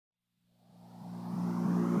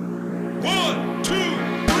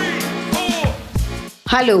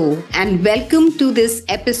Hello and welcome to this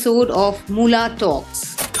episode of Mula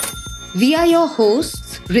Talks. We are your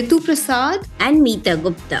hosts Ritu Prasad and Meeta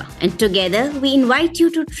Gupta, and together we invite you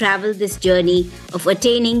to travel this journey of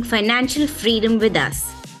attaining financial freedom with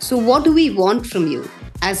us. So, what do we want from you?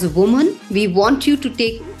 As a woman, we want you to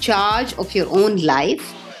take charge of your own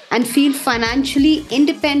life and feel financially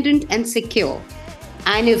independent and secure.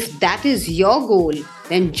 And if that is your goal,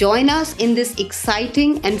 then join us in this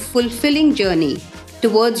exciting and fulfilling journey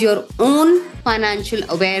towards your own financial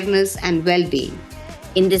awareness and well being.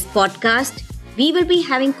 In this podcast, we will be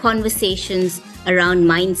having conversations around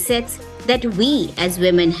mindsets that we as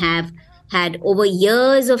women have had over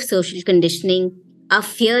years of social conditioning, our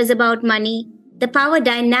fears about money, the power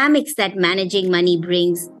dynamics that managing money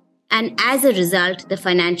brings, and as a result, the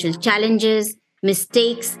financial challenges,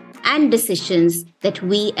 mistakes, and decisions that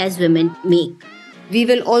we as women make. We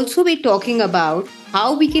will also be talking about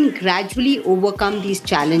how we can gradually overcome these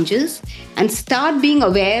challenges and start being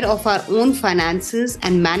aware of our own finances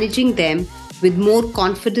and managing them with more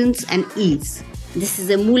confidence and ease. This is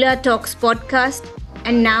a Mula Talks podcast,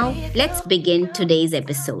 and now let's begin today's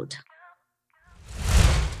episode.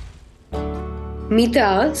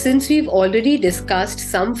 Meeta, since we've already discussed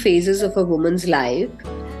some phases of a woman's life,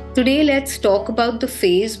 today let's talk about the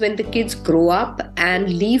phase when the kids grow up and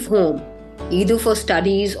leave home, either for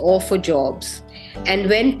studies or for jobs, and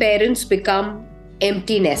when parents become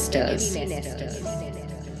empty nesters.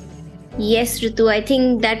 Yes, Ritu, I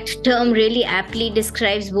think that term really aptly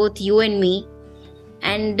describes both you and me.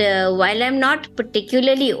 And while I'm not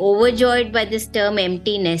particularly overjoyed by this term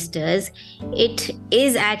empty nesters, it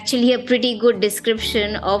is actually a pretty good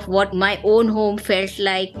description of what my own home felt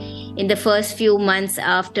like in the first few months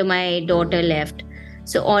after my daughter left.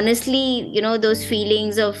 So honestly, those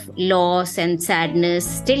feelings of loss and sadness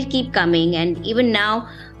still keep coming. And even now,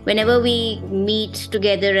 whenever we meet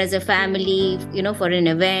together as a family, for an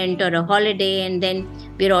event or a holiday, and then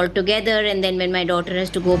we're all together, and then when my daughter has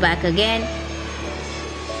to go back again,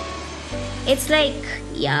 it's like,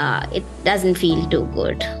 it doesn't feel too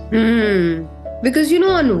good. Because,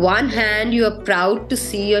 on one hand, you are proud to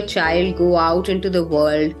see your child go out into the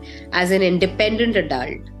world as an independent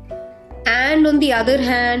adult. And on the other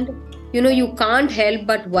hand, you can't help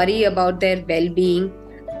but worry about their well-being.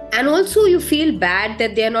 And also you feel bad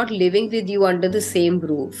that they are not living with you under the same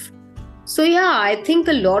roof. So I think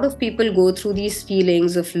a lot of people go through these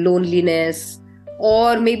feelings of loneliness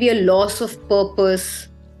or maybe a loss of purpose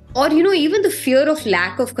or, even the fear of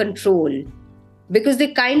lack of control because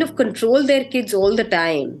they kind of control their kids all the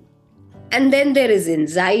time. And then there is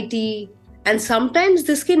anxiety, and sometimes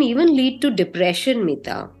this can even lead to depression,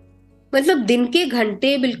 Meeta. मतलब दिन के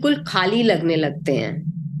घंटे बिल्कुल खाली लगने लगते हैं.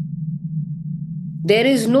 There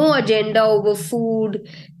is no agenda over food,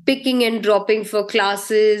 picking and dropping for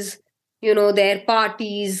classes, there are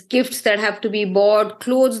parties, gifts that have to be bought,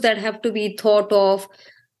 clothes that have to be thought of.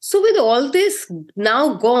 So with all this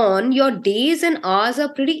now gone, your days and hours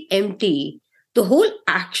are pretty empty. The whole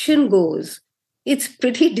action goes. It's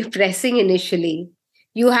pretty depressing initially.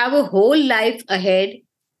 You have a whole life ahead.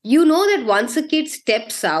 You know that once a kid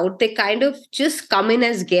steps out, they kind of just come in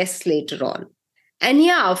as guests later on. And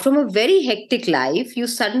from a very hectic life, you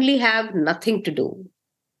suddenly have nothing to do.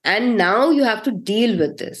 And now you have to deal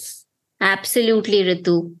with this. Absolutely,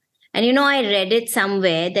 Ritu. And I read it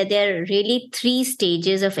somewhere that there are really 3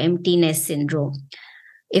 stages of emptiness syndrome,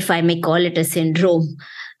 if I may call it a syndrome.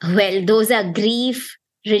 Well, those are grief,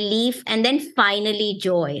 relief, and then finally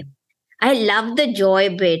joy. I love the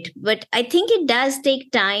joy bit, but I think it does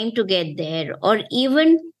take time to get there or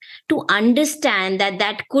even to understand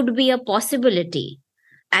that could be a possibility.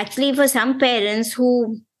 Actually, for some parents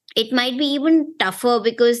who it might be even tougher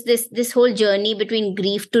because this whole journey between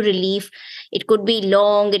grief to relief, it could be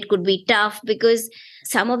long, it could be tough because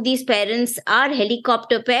some of these parents are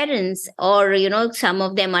helicopter parents or, some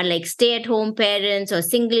of them are like stay-at-home parents or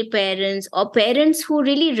single parents or parents who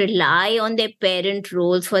really rely on their parent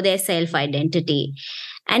roles for their self-identity.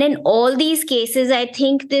 And in all these cases, I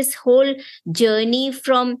think this whole journey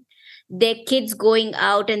from their kids going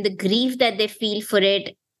out and the grief that they feel for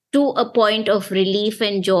it to a point of relief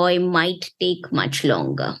and joy might take much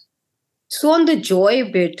longer. So on the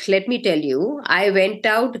joy bit, let me tell you, I went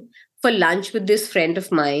out for lunch with this friend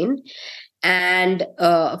of mine. And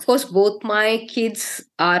of course, both my kids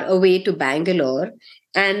are away to Bangalore.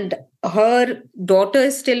 And her daughter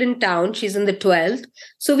is still in town. She's in the 12th.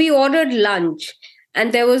 So we ordered lunch.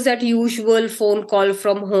 And there was that usual phone call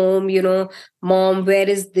from home, mom, where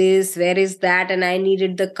is this? Where is that? And I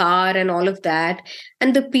needed the car and all of that.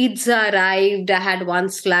 And the pizza arrived. I had one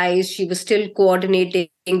slice. She was still coordinating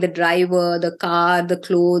the driver, the car, the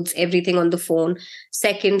clothes, everything on the phone.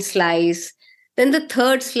 Second slice. Then the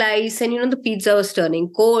third slice, and the pizza was turning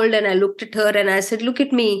cold. And I looked at her and I said, look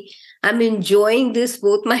at me. I'm enjoying this.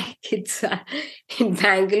 Both my kids are in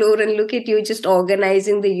Bangalore, and look at you just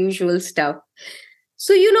organizing the usual stuff.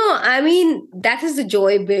 So, that is the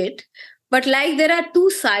joy bit. But like there are two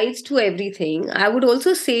sides to everything, I would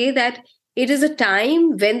also say that it is a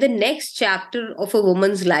time when the next chapter of a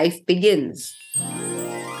woman's life begins.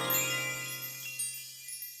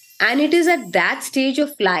 And it is at that stage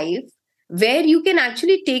of life where you can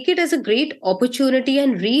actually take it as a great opportunity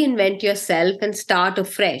and reinvent yourself and start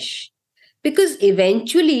afresh. Because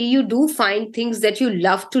eventually you do find things that you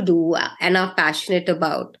love to do and are passionate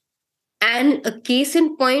about. And a case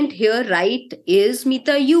in point here, right, is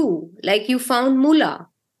Mita, like you found Mula.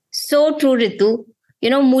 So true, Ritu.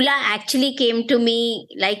 Mula actually came to me,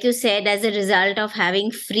 like you said, as a result of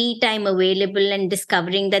having free time available and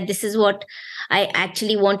discovering that this is what I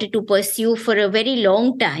actually wanted to pursue for a very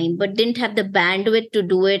long time, but didn't have the bandwidth to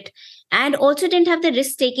do it. And also didn't have the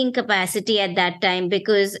risk taking capacity at that time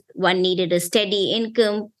because one needed a steady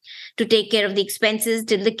income to take care of the expenses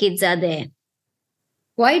till the kids are there.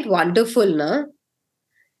 Quite wonderful, na?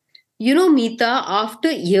 Mita,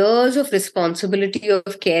 after years of responsibility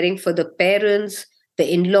of caring for the parents,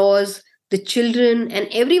 the in-laws, the children, and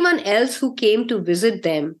everyone else who came to visit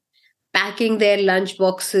them, packing their lunch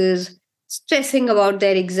boxes, stressing about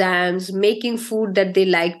their exams, making food that they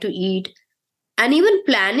like to eat, and even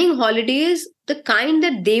planning holidays the kind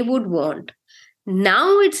that they would want.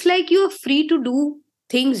 Now it's like you're free to do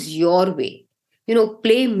things your way.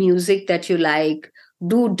 Play music that you like,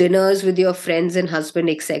 do dinners with your friends and husband,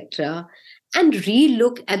 etc., and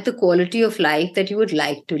re-look at the quality of life that you would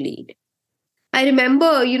like to lead. I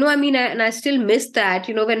remember, and I still miss that,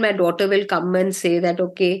 when my daughter will come and say that,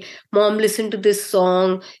 okay, mom, listen to this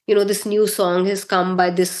song, this new song has come by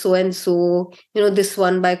this so and so, this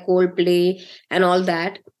one by Coldplay and all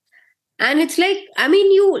that. And it's like,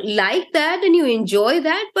 you like that and you enjoy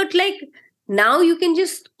that, but like now you can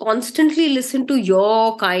just constantly listen to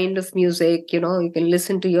your kind of music, you can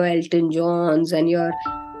listen to your Elton Johns and your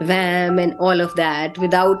Wham and all of that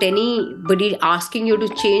without anybody asking you to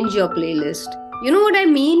change your playlist. You know what I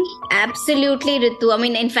mean? Absolutely,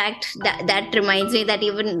 Ritu. In fact, that reminds me that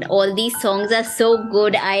even all these songs are so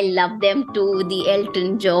good. I love them too. The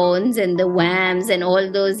Elton Johns and the Whams and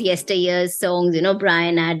all those yesteryear's songs,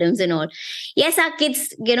 Bryan Adams and all. Yes, our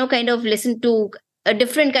kids, kind of listen to a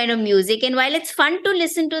different kind of music. And while it's fun to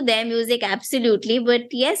listen to their music, absolutely. But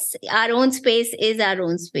yes, our own space is our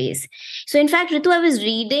own space. So in fact, Ritu, I was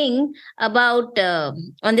reading about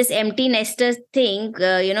on this empty nester thing,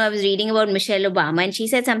 I was reading about Michelle Obama, and she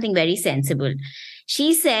said something very sensible.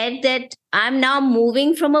 She said that I'm now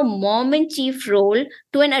moving from a mom in chief role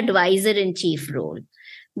to an advisor in chief role.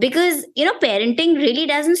 Because, parenting really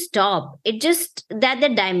doesn't stop. It just that the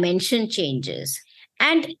dimension changes.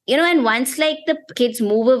 And, and once like the kids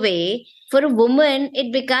move away, for a woman,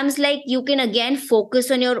 it becomes like you can again focus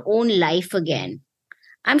on your own life again.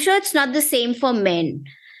 I'm sure it's not the same for men.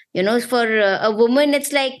 For a woman,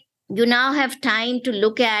 it's like you now have time to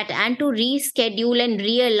look at and to reschedule and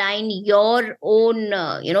realign your own,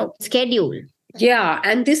 schedule. Yeah,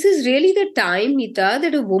 and this is really the time, Mita,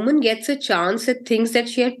 that a woman gets a chance at things that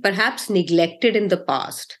she had perhaps neglected in the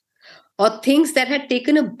past, or things that had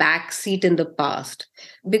taken a back seat in the past,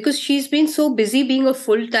 because she's been so busy being a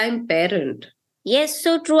full-time parent. Yes,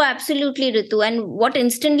 so true. Absolutely, Ritu. And what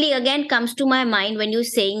instantly again comes to my mind when you're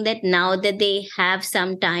saying that now that they have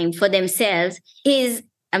some time for themselves is,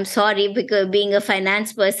 I'm sorry, because being a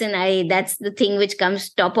finance person, that's the thing which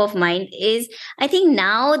comes top of mind is I think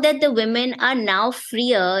now that the women are now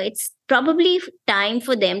freer, it's probably time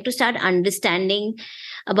for them to start understanding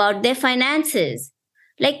about their finances.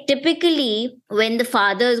 Like typically when the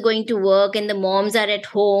father is going to work and the moms are at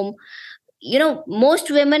home,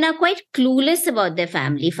 most women are quite clueless about their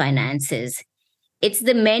family finances. It's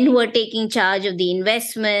the men who are taking charge of the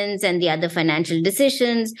investments and the other financial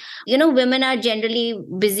decisions. Women are generally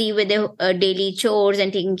busy with their daily chores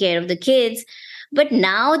and taking care of the kids. But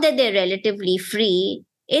now that they're relatively free,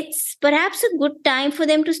 it's perhaps a good time for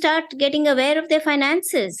them to start getting aware of their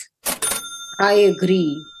finances. I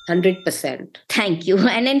agree. 100%. Thank you.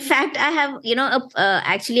 And in fact, I have,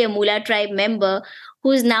 actually a Mula tribe member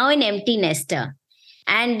who is now an empty nester.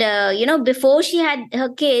 And, before she had her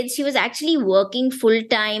kids, she was actually working full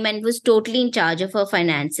time and was totally in charge of her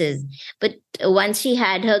finances. But once she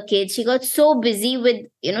had her kids, she got so busy with,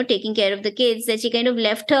 taking care of the kids that she kind of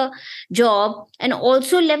left her job and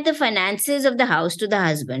also left the finances of the house to the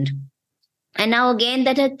husband. And now again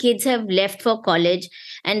that her kids have left for college,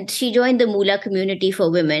 and she joined the Mula community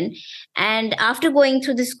for women. And after going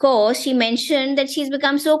through this course, she mentioned that she's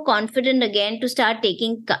become so confident again to start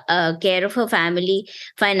taking care of her family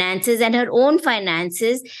finances and her own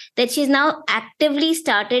finances, that she's now actively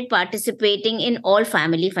started participating in all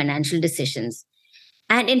family financial decisions.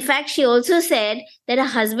 And in fact, she also said that her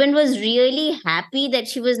husband was really happy that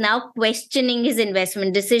she was now questioning his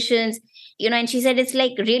investment decisions. And she said it's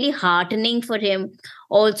like really heartening for him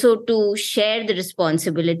also to share the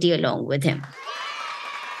responsibility along with him.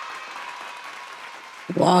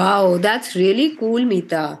 Wow, that's really cool,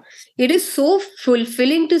 Meeta. It is so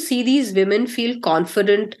fulfilling to see these women feel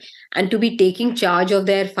confident and to be taking charge of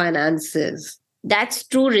their finances. That's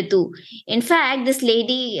true, Ritu. In fact, this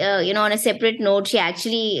lady, on a separate note, she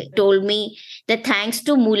actually told me that thanks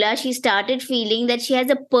to Mula, she started feeling that she has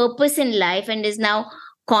a purpose in life and is now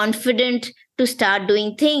confident to start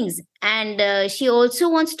doing things. And she also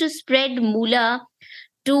wants to spread Mula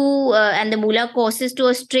and the Mula courses to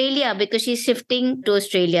Australia, because she's shifting to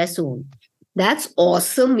Australia soon. That's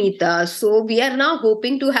awesome, Meeta. So we are now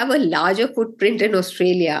hoping to have a larger footprint in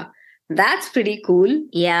Australia. That's pretty cool.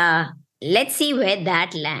 Yeah. Let's see where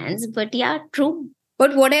that lands. But yeah, true.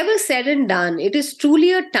 But whatever said and done, it is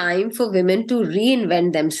truly a time for women to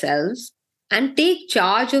reinvent themselves and take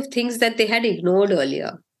charge of things that they had ignored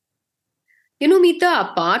earlier.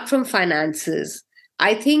 Meeta, apart from finances,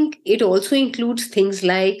 I think it also includes things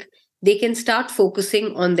like they can start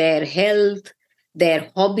focusing on their health,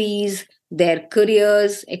 their hobbies, their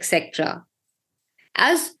careers, etc.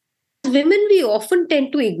 As women, we often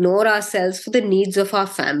tend to ignore ourselves for the needs of our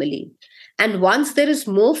family. And once there is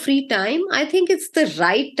more free time, I think it's the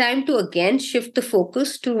right time to again shift the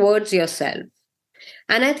focus towards yourself.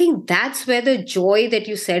 And I think that's where the joy that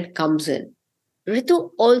you said comes in. Ritu,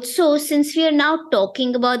 also, since we are now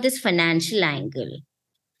talking about this financial angle,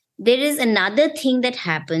 there is another thing that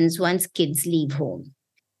happens once kids leave home.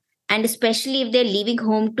 And especially if they're leaving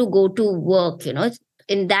home to go to work,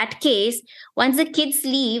 in that case, once the kids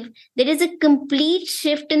leave, there is a complete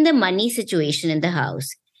shift in the money situation in the house.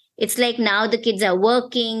 It's like now the kids are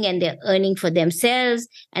working and they're earning for themselves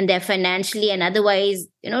and they're financially and otherwise,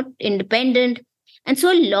 independent. And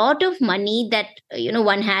so a lot of money that,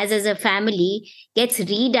 one has as a family gets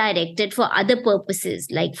redirected for other purposes,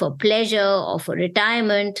 like for pleasure or for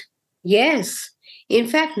retirement. Yes. In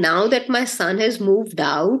fact, now that my son has moved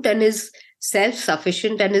out and is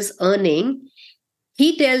self-sufficient and is earning,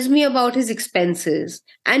 he tells me about his expenses.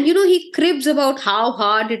 And, he cribs about how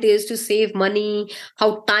hard it is to save money,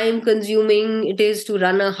 how time consuming it is to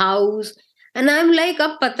run a house. And I'm like,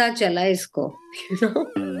 ab pata chala isko,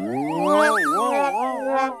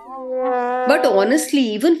 But honestly,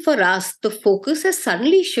 even for us, the focus has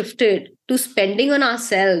suddenly shifted to spending on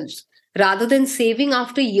ourselves rather than saving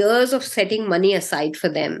after years of setting money aside for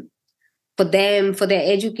them, for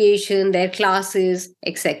their education, their classes,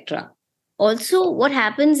 etc. Also, what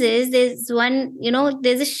happens is there's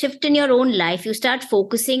a shift in your own life. You start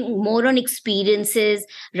focusing more on experiences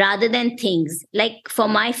rather than things. Like for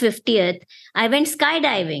my 50th, I went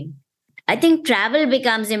skydiving. I think travel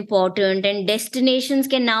becomes important and destinations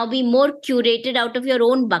can now be more curated out of your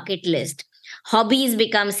own bucket list. Hobbies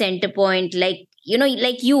become center point, like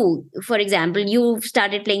you, for example, you've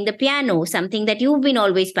started playing the piano, something that you've been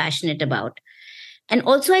always passionate about. And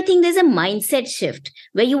also, I think there's a mindset shift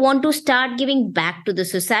where you want to start giving back to the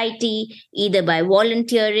society, either by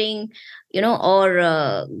volunteering,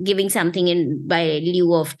 or giving something in by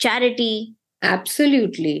lieu of charity.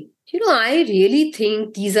 Absolutely. I really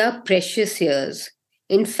think these are precious years.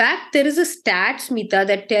 In fact, there is a stats, Meeta,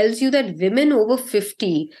 that tells you that women over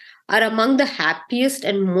 50 are among the happiest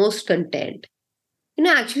and most content.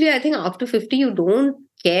 Actually, I think after 50, you don't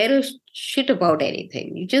care a shit about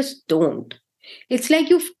anything. You just don't. It's like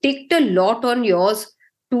you've ticked a lot on yours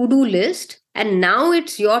to-do list, and now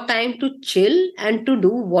it's your time to chill and to do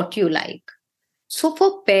what you like. So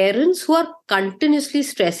for parents who are continuously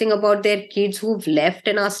stressing about their kids who've left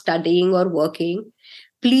and are studying or working,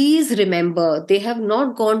 please remember they have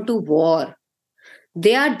not gone to war.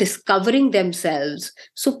 They are discovering themselves.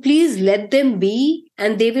 So please let them be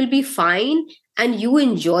and they will be fine and you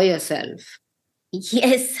enjoy yourself.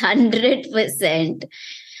 Yes, 100%.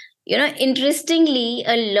 Interestingly,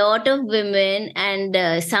 a lot of women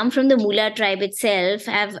and some from the Mula tribe itself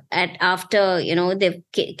have, after the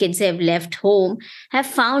kids have left home, have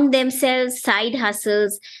found themselves side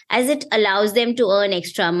hustles, as it allows them to earn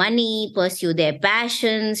extra money, pursue their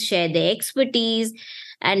passions, share their expertise,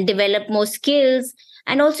 and develop more skills,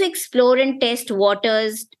 and also explore and test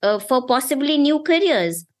waters for possibly new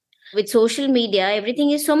careers. With social media,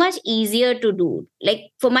 everything is so much easier to do.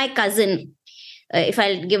 Like for my cousin, if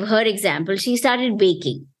I'll give her example, she started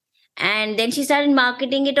baking and then she started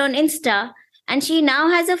marketing it on Insta, and she now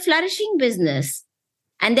has a flourishing business.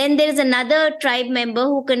 And then there is another tribe member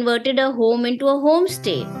who converted her home into a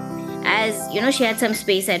homestay. As she had some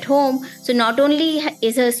space at home. So not only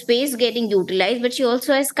is her space getting utilized, but she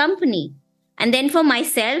also has company. And then for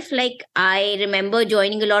myself, like I remember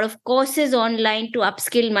joining a lot of courses online to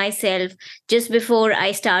upskill myself just before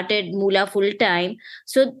I started Mula full time.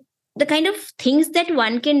 So the kind of things that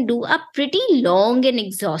one can do are pretty long and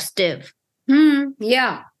exhaustive.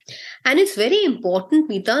 Yeah. And it's very important,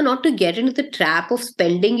 Meeta, not to get into the trap of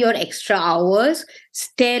spending your extra hours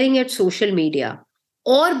staring at social media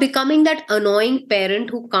or becoming that annoying parent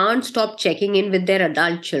who can't stop checking in with their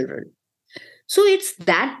adult children. So it's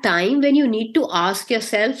that time when you need to ask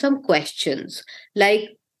yourself some questions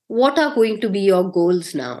like, what are going to be your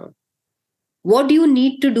goals now? What do you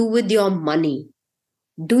need to do with your money?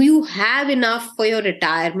 Do you have enough for your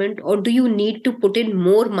retirement, or do you need to put in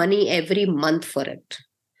more money every month for it?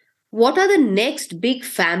 What are the next big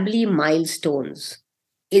family milestones?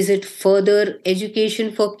 Is it further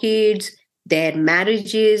education for kids, their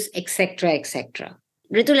marriages, etc., etc.?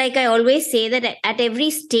 Ritu, like I always say that at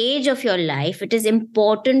every stage of your life, it is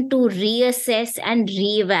important to reassess and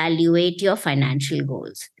reevaluate your financial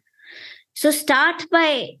goals. So start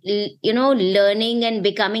by, learning and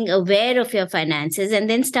becoming aware of your finances, and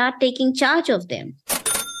then start taking charge of them.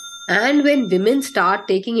 And when women start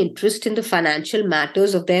taking interest in the financial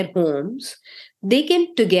matters of their homes, they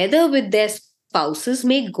can, together with their spouses,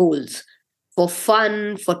 make goals for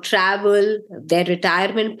fun, for travel, their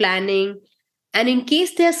retirement planning. And in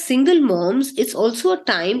case they are single moms, it's also a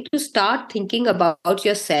time to start thinking about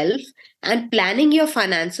yourself and planning your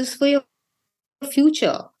finances for your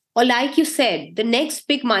future. Or, like you said, the next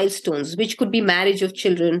big milestones, which could be marriage of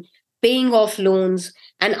children, paying off loans,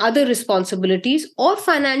 and other responsibilities or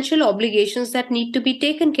financial obligations that need to be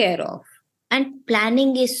taken care of. And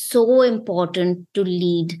planning is so important to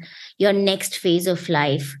lead your next phase of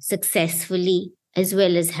life successfully as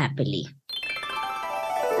well as happily.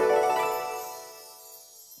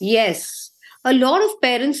 Yes, a lot of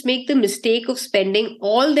parents make the mistake of spending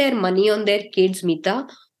all their money on their kids, Mita,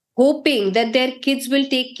 hoping that their kids will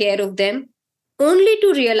take care of them, only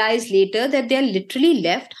to realize later that they are literally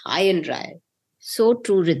left high and dry. So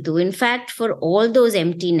true, Ritu. In fact, for all those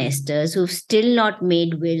empty nesters who've still not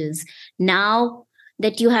made wills, now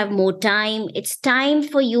that you have more time, it's time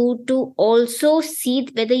for you to also see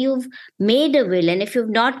whether you've made a will. And if you've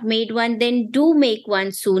not made one, then do make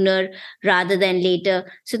one sooner rather than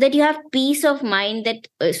later, so that you have peace of mind,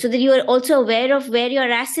 that so that you are also aware of where your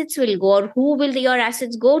assets will go or who will your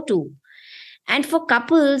assets go to. And for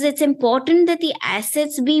couples, it's important that the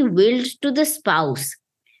assets be willed to the spouse.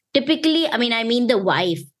 Typically, I mean the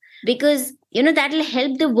wife, because that'll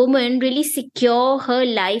help the woman really secure her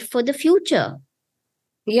life for the future.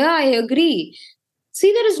 Yeah, I agree.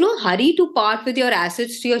 See, there is no hurry to part with your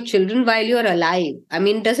assets to your children while you're alive.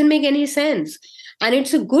 It doesn't make any sense. And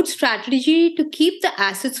it's a good strategy to keep the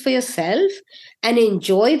assets for yourself and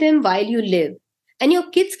enjoy them while you live. And your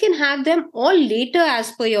kids can have them all later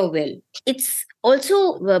as per your will. It's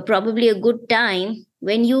also probably a good time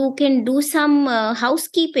when you can do some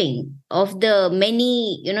housekeeping of the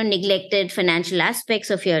many, neglected financial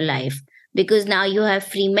aspects of your life, because now you have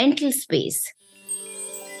free mental space.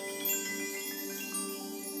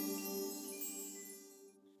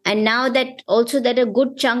 And now that a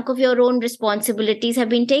good chunk of your own responsibilities have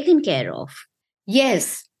been taken care of.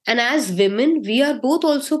 Yes. And as women, we are both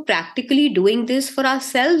also practically doing this for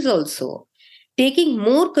ourselves also, taking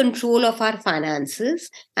more control of our finances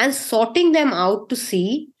and sorting them out to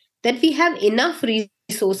see that we have enough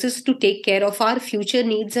resources to take care of our future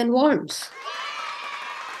needs and wants.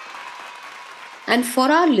 And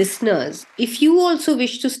for our listeners, if you also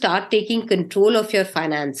wish to start taking control of your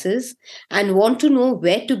finances and want to know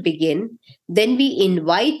where to begin, then we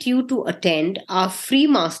invite you to attend our free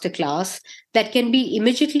masterclass that can be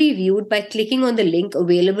immediately viewed by clicking on the link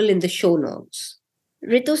available in the show notes.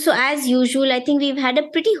 Ritu, so as usual, I think we've had a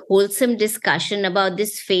pretty wholesome discussion about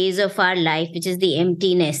this phase of our life, which is the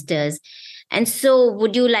empty nesters. And so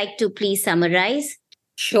would you like to please summarize?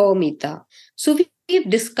 Sure, Meeta. So we we've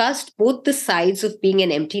discussed both the sides of being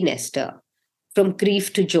an empty nester, from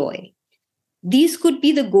grief to joy. These could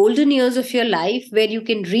be the golden years of your life where you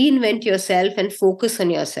can reinvent yourself and focus on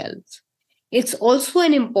yourself. It's also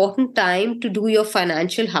an important time to do your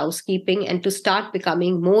financial housekeeping and to start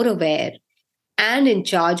becoming more aware and in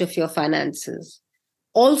charge of your finances.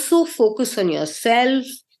 Also, focus on yourself,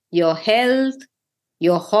 your health,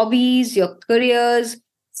 your hobbies, your careers,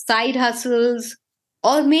 side hustles,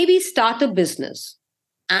 or maybe start a business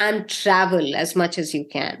and travel as much as you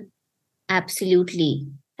can. Absolutely.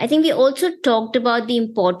 I think we also talked about the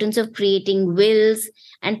importance of creating wills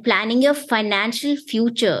and planning your financial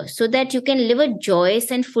future so that you can live a joyous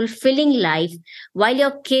and fulfilling life while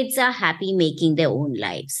your kids are happy making their own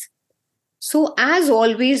lives. So, as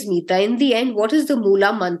always, Meeta, in the end, what is the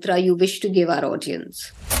Moola mantra you wish to give our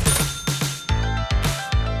audience?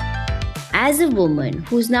 As a woman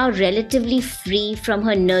who's now relatively free from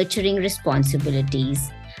her nurturing responsibilities,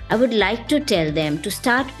 I would like to tell them to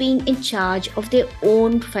start being in charge of their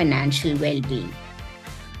own financial well-being,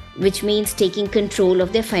 which means taking control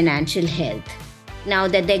of their financial health. Now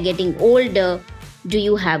that they're getting older, do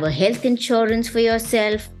you have a health insurance for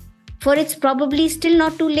yourself? For it's probably still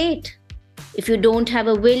not too late. If you don't have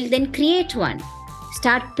a will, then create one.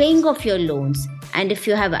 Start paying off your loans, and if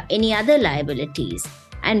you have any other liabilities,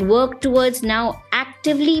 and work towards now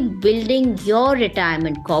actively building your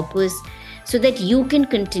retirement corpus so that you can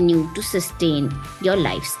continue to sustain your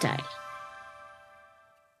lifestyle.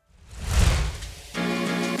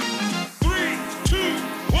 3, 2,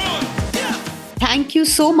 1, yeah! Thank you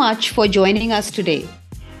so much for joining us today.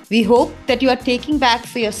 We hope that you are taking back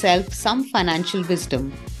for yourself some financial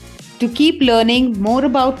wisdom. To keep learning more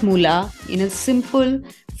about Moola in a simple,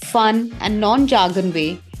 fun, and non-jargon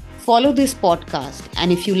way, follow this podcast.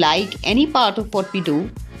 And if you like any part of what we do,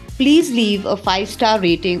 please leave a 5-star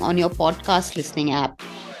rating on your podcast listening app.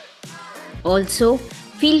 Also,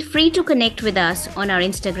 feel free to connect with us on our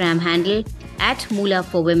Instagram handle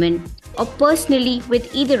 @Moola4Women or personally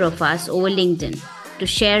with either of us over LinkedIn to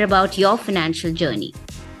share about your financial journey.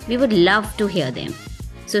 We would love to hear them.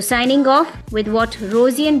 So signing off with what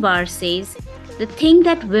Rosie Barr says, the thing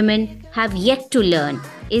that women have yet to learn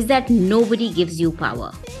is that nobody gives you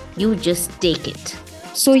power. You just take it.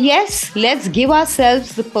 So yes, let's give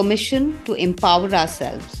ourselves the permission to empower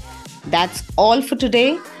ourselves. That's all for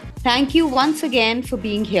today. Thank you once again for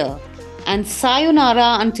being here. And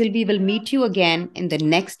sayonara until we will meet you again in the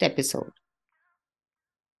next episode.